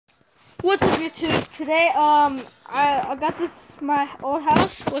What's up, YouTube? Today, I got this my old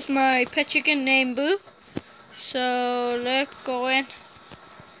house with my pet chicken named Boo. So let's go in.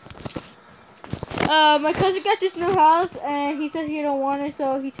 My cousin got this new house and he said he don't want it,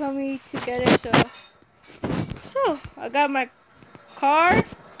 so he told me to get it. So I got my car,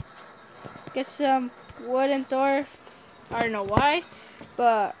 get some wooden door. I don't know why,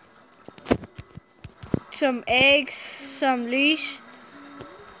 but some eggs, some leash.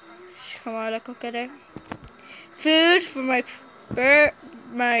 Come on, let's go get it. Food for my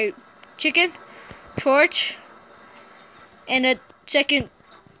my chicken, torch, and a second,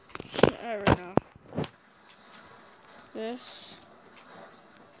 I don't know, this.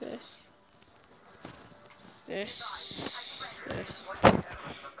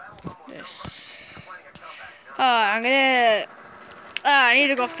 I need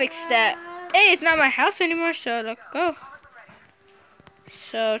to go fix that. Hey, it's not my house anymore, so let's go.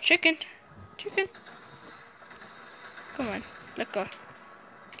 So, chicken. Come on, let's go.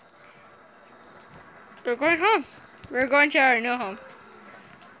 We're going home. We're going to our new home.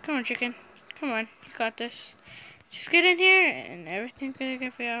 Come on, chicken. Come on, you got this. Just get in here and everything's gonna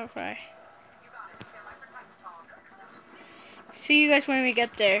get alright. See you guys when we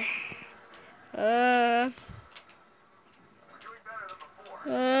get there. I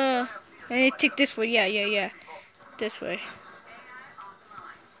need to take this way. Yeah. This way.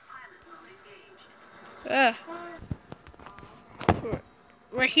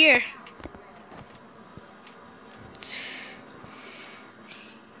 We're here.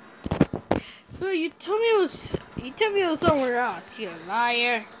 Well, you told me it was somewhere else, you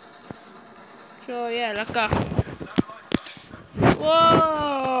liar. So yeah, let's go.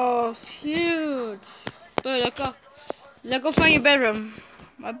 Whoa, it's huge. But let's go find your bedroom.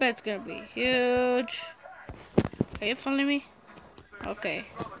 My bed's gonna be huge. Are you following me? Okay.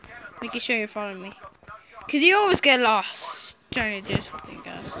 Making sure you're following me. Cause you always get lost trying to do something,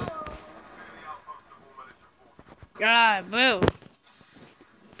 guys. God, Boo.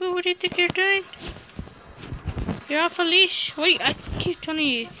 Boo, what do you think you're doing? You're off a leash. Wait, I keep telling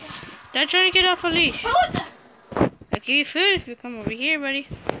you. They're trying to get off a leash. I'll give you food if you come over here, buddy.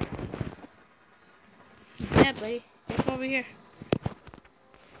 Yeah, buddy. Get over here.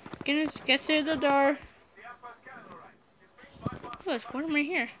 Get through the door. Oh, there's one right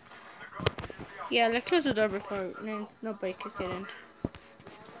here. Yeah, let's close the door before nobody can get in.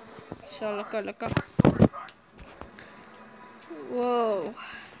 So, look go. Whoa.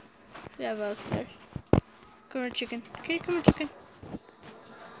 We have upstairs. Come on, chicken. Okay, come on, chicken.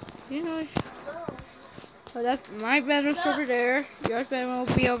 You know it. Oh, that's my bedroom's over there. Yours bedroom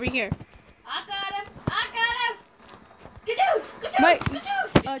will be over here. I got him.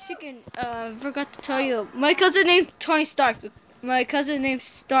 Gadoosh. Chicken, forgot to tell you. My cousin named Tony Stark. My cousin named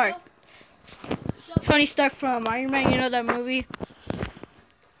Stark. Tony Stark from Iron Man, you know that movie?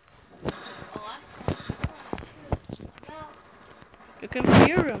 You come to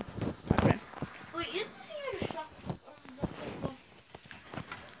your room, my friend. Wait, is this even a shop?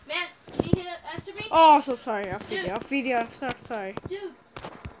 Man, can you answer me? Oh, so sorry. I'll feed you. I'm so sorry. Dude.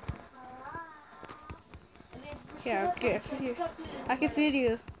 Yeah, okay, I can feed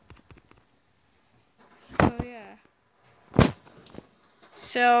you. So, yeah.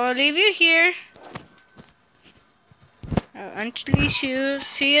 So, I'll leave you here. I'll unleash you.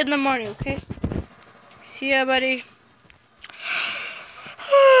 See you in the morning, okay? See ya, buddy.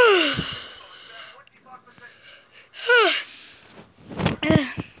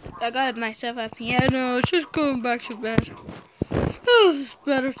 I got myself a piano. Just going back to bed. Oh, it's a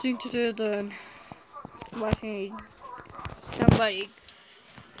better thing to do than watching somebody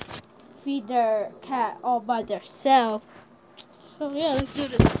feed their cat all by themselves. So yeah, let's do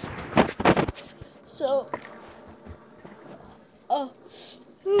this. So,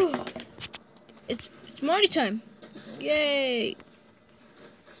 it's morning time. Yay!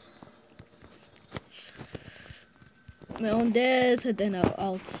 My own desk, and then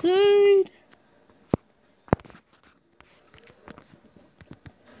outside.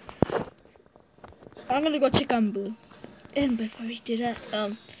 I'm gonna go check on Boo. And before we do that,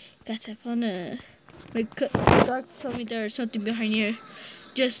 guys, I found my dog told me there's something behind here.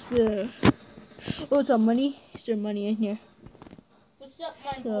 Just oh, some money. Is there money in here? What's up,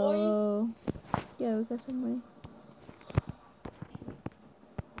 my boy? Yeah, we got some money.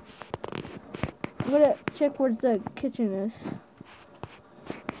 I'm gonna check where the kitchen is.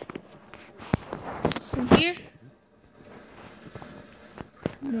 It's in here?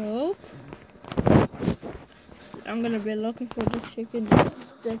 Nope. I'm gonna be looking for this chicken,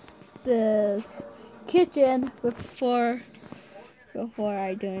 this kitchen before before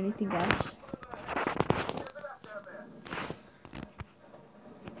I do anything else.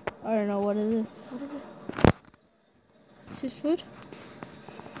 I don't know what it is. What is it? Is this food?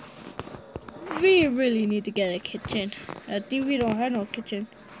 We really need to get a kitchen. I think we don't have no kitchen.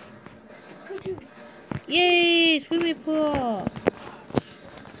 Yay! Swimming pool!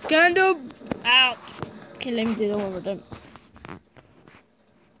 Candle out! Okay, let me do that one more time.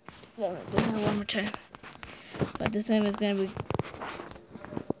 Let me do that one more time. But this time it's gonna be...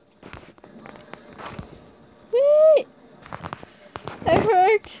 Whee! I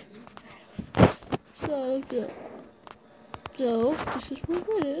hurt! So good. So, this is what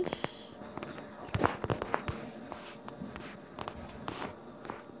it is.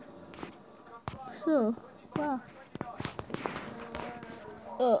 So, wow.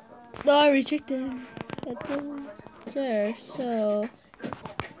 Oh, no, I rejected it. There, so.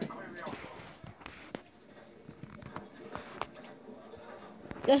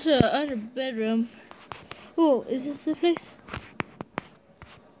 That's a other bedroom. Oh, is this the place?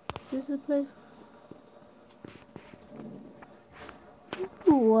 Is this the place?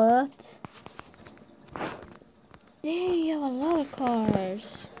 What? Dang, you have a lot of cars.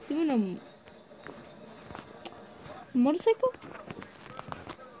 Even a motorcycle?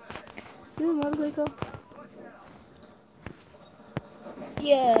 Is it a motorcycle?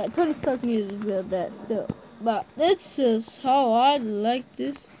 Yeah, Tony Stark needs to build that still. But this is how I like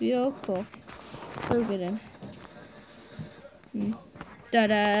this vehicle. Look at him.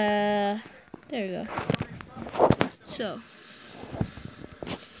 Ta-da! There we go.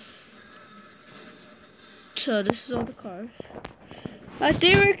 So this is all the cars. I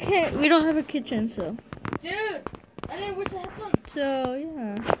think we don't have a kitchen, so. Dude, I didn't wish that happened. So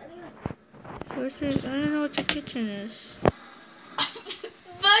yeah. So I don't know what the kitchen is.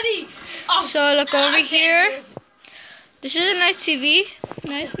 Buddy! Oh, So look over here. This is a nice TV.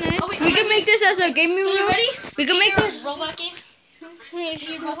 Nice. Oh, wait, We can make this as a gaming room. you ready? We can make this. Robot game?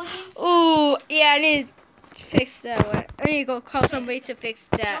 Robot game? Ooh, yeah, I need to fix that one. I need to go call somebody to fix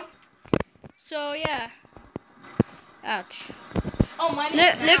that. So yeah. Ouch. Oh, mine is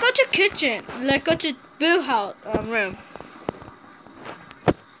Let's go to kitchen. Let's go to Boo house room.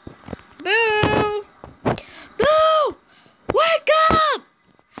 Boo! Boo! Wake up!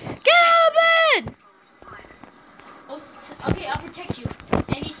 Get out of bed! Oh, okay, I'll protect you.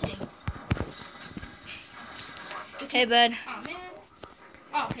 Anything. Hey, bud. Oh, man.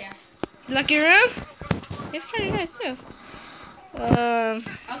 Oh, okay. Like your room? It's kind of nice too.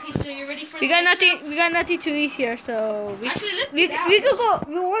 Okay, so you're ready for We got nothing. We got nothing to eat here, so Actually, let's we get out. could go.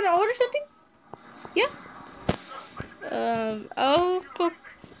 We want to order something? Yeah. I'll go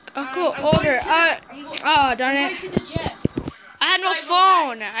I'm going order. to the- Oh darn I'm it! going to the jet. I had no Sorry,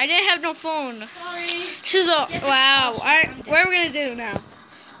 phone. I didn't have no phone. Sorry. This is a have to wow. call Alright, someone. what are we gonna do now?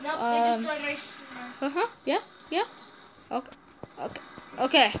 Nope, they destroyed my... Yeah.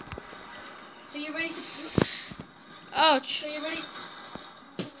 Okay. So you're ready to... Ouch. So you're ready...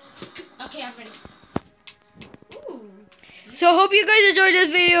 Okay, I'm ready. Ooh. So hope you guys enjoyed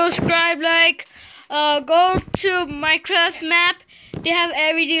this video. Subscribe, like, go to Minecraft map. They have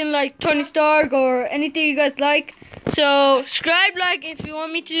everything like Tony Stark or anything you guys like. So subscribe, like if you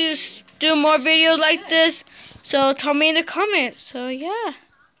want me to do more videos like this. So tell me in the comments. So yeah,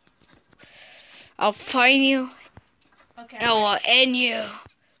 I'll find you. Okay. I will end you.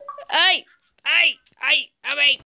 Hey.